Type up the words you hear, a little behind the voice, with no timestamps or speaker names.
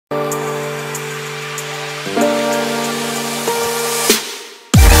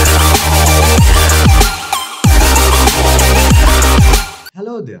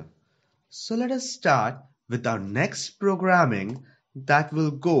Hello there. So let us start with our next programming that will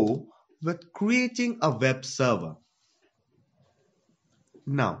go with creating a web server.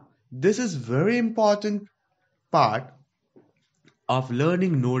 Now, this is very important part of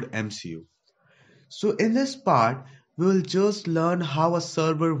learning Node MCU. So in this part, we will just learn how a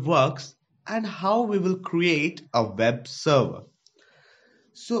server works and how we will create a web server.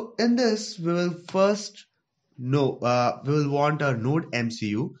 So in this, we will first we will want a Node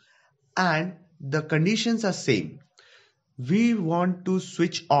MCU, and the conditions are same. We want to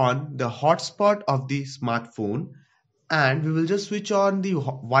switch on the hotspot of the smartphone, and we will just switch on the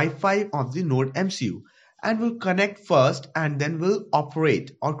Wi-Fi of the Node MCU, and we'll connect first and then we'll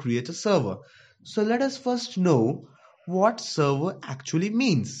operate or create a server. So let us first know what server actually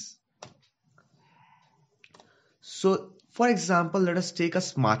means. So for example, let us take a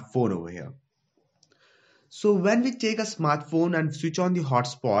smartphone over here. So when we take a smartphone and switch on the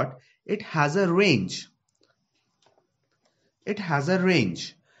hotspot, it has a range. It has a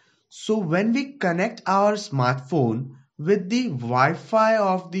range. So when we connect our smartphone with the Wi-Fi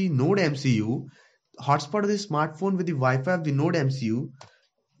of the Node MCU, hotspot of the smartphone with the Wi-Fi of the Node MCU,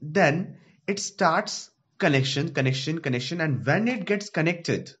 then it starts connection, and when it gets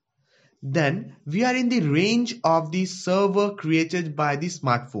connected, then we are in the range of the server created by the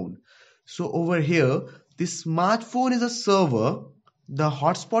smartphone. So over here, the smartphone is a server, the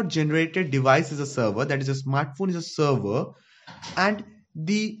hotspot generated device is a server, that is a smartphone is a server, and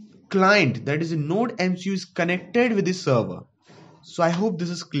the client, that is a Node MCU, is connected with the server. So I hope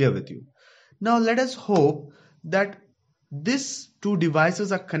this is clear with you. Now let us hope that these two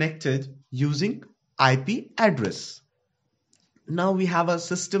devices are connected using IP address. Now we have a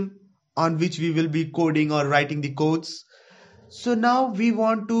system on which we will be coding or writing the codes. So now we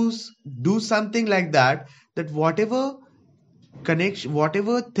want to do something like that whatever connection,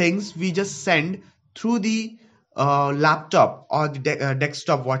 whatever things we just send through the laptop or the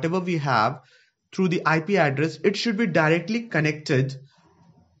desktop, whatever we have through the IP address, it should be directly connected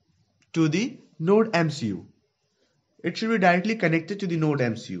to the Node MCU. It should be directly connected to the Node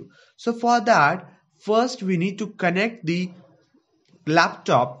MCU. So for that, first we need to connect the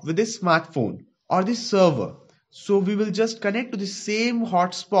laptop with the smartphone or the server. So we will just connect to the same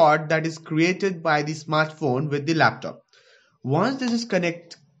hotspot that is created by the smartphone with the laptop. Once this is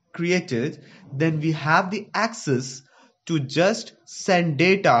created, then we have the access to just send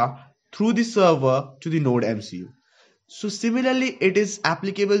data through the server to the Node MCU. So similarly, it is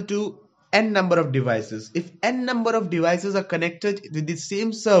applicable to n number of devices. If n number of devices are connected with the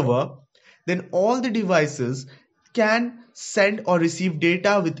same server, then all the devices can send or receive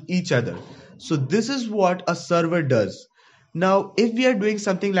data with each other. So this is what a server does. Now, if we are doing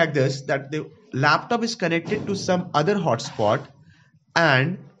something like this, that the laptop is connected to some other hotspot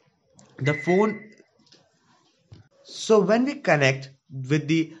and the phone. So when we connect with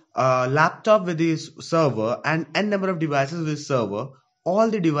the laptop with the server and n number of devices with the server,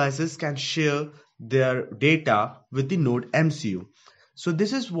 all the devices can share their data with the Node MCU. So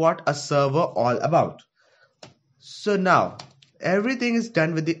this is what a server all about. So now everything is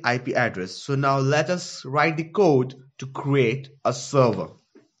done with the IP address. So now let us write the code to create a server.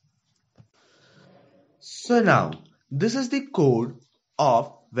 So now this is the code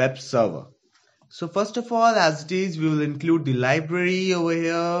of web server. So first of all, as it is, we will include the library over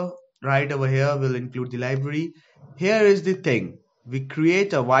here. Right over here, we'll include the library. Here is the thing. We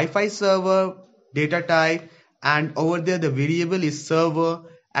create a Wi-Fi server, data type, and over there the variable is server,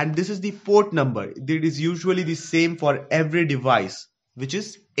 and this is the port number. It is usually the same for every device, which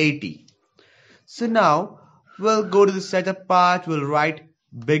is 80. So now we'll go to the setup part. We'll write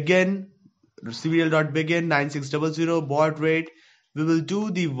begin, serial.begin 9600 baud rate. We will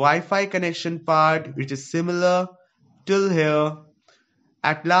do the Wi-Fi connection part, which is similar till here.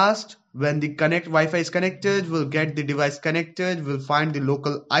 At last, when the Wi-Fi is connected, we'll get the device connected. We'll find the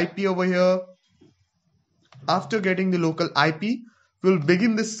local IP over here. After getting the local IP, we'll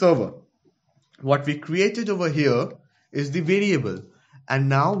begin this server. What we created over here is the variable, and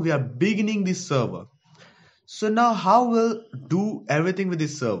now we are beginning this server. So now how we'll do everything with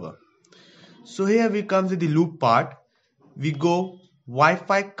this server? So here we come to the loop part. We go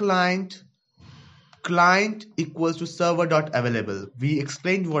Wi-Fi client equals to server.available. We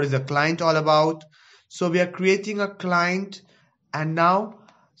explained what is a client all about. So we are creating a client, and now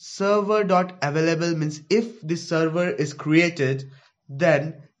server.available means if the server is created,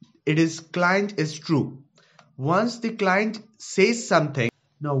 then it is client is true. Once the client says something,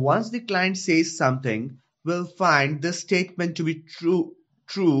 we'll find this statement to be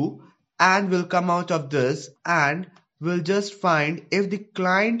true, and we'll come out of this and we'll just find if the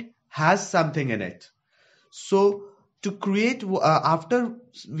client has something in it. So to create, after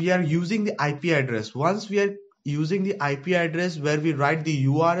we are using the IP address, once we are using the IP address where we write the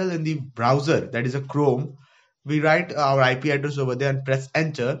URL in the browser, that is a Chrome, we write our IP address over there and press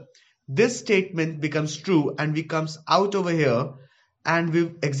enter. This statement becomes true and we comes out over here and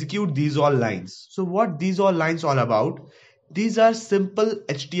we execute these all lines. So what these all lines all about? These are simple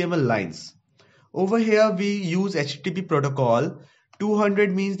HTML lines. Over here we use HTTP protocol.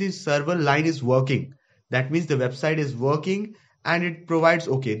 200 means the server line is working. That means the website is working and it provides,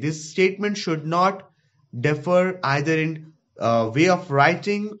 okay, this statement should not differ either in way of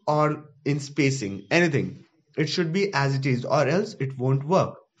writing or in spacing, anything. It should be as it is or else it won't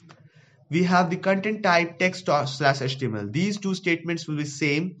work. We have the content type text or slash HTML. These two statements will be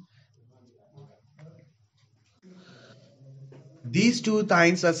same. These two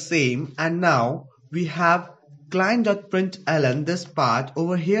lines are same, and now we have client.println. This part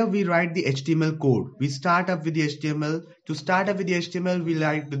over here we write the HTML code. We start up with the HTML. To start up with the HTML we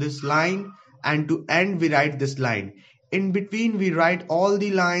write this line, and to end we write this line. In between we write all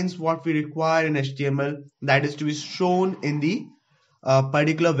the lines what we require in HTML, that is to be shown in the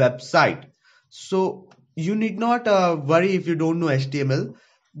particular website. So you need not worry if you don't know HTML.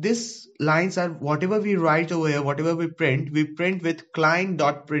 These lines are whatever we write over here, whatever we print with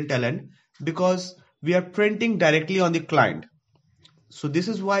client.println, because we are printing directly on the client. So this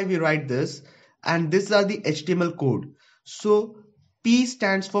is why we write this, and these are the HTML code. So P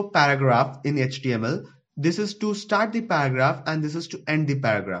stands for paragraph in HTML. This is to start the paragraph and this is to end the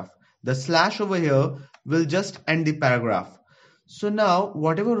paragraph. The slash over here will just end the paragraph. So now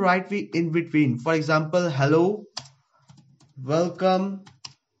whatever write we in between, for example, hello, welcome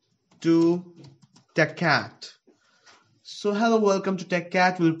to Teckat. So hello, welcome to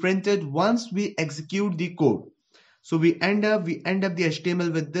Teckat will print it once we execute the code. So we end up the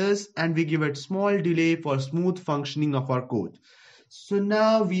HTML with this and we give it small delay for smooth functioning of our code. So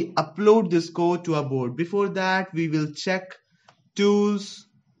now we upload this code to our board. Before that we will check tools,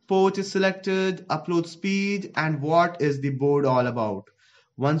 port is selected, upload speed, and what is the board all about.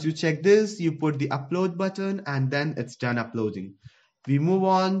 Once you check this, you put the upload button and then it's done uploading. We move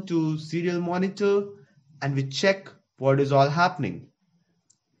on to serial monitor and we check what is all happening.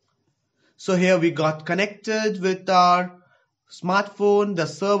 So here we got connected with our smartphone, the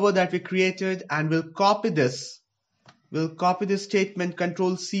server that we created, and we'll copy this. We'll copy this statement,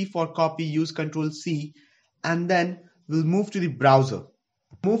 Control C for copy, use Control C, and then we'll move to the browser.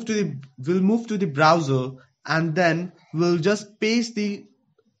 We'll move to the browser and then we'll just paste the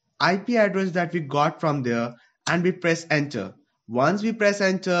IP address that we got from there and we press enter. Once we press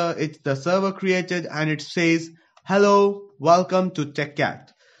enter, it's the server created and it says, hello, welcome to Teckat.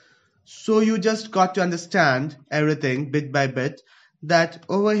 So you just got to understand everything bit by bit, that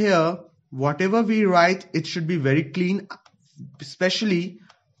over here, whatever we write, it should be very clean, especially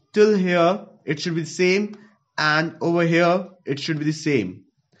till here, it should be the same, and over here, it should be the same.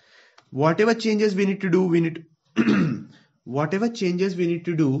 Whatever changes we need to do, we need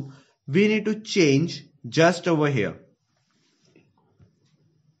to change just over here.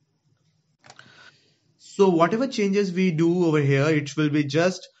 So whatever changes we do over here, it will be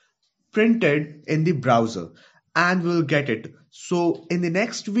just printed in the browser and we'll get it. So in the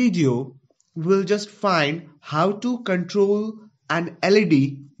next video, we'll just find how to control an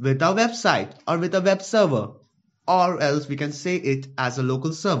LED with a website or with a web server, or else we can say it as a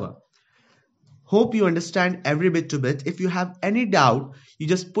local server. Hope you understand every bit to bit. If you have any doubt, you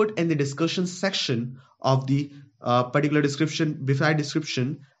just put in the discussion section of the particular description, beside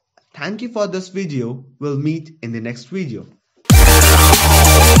description. Thank you for this video. We'll meet in the next video.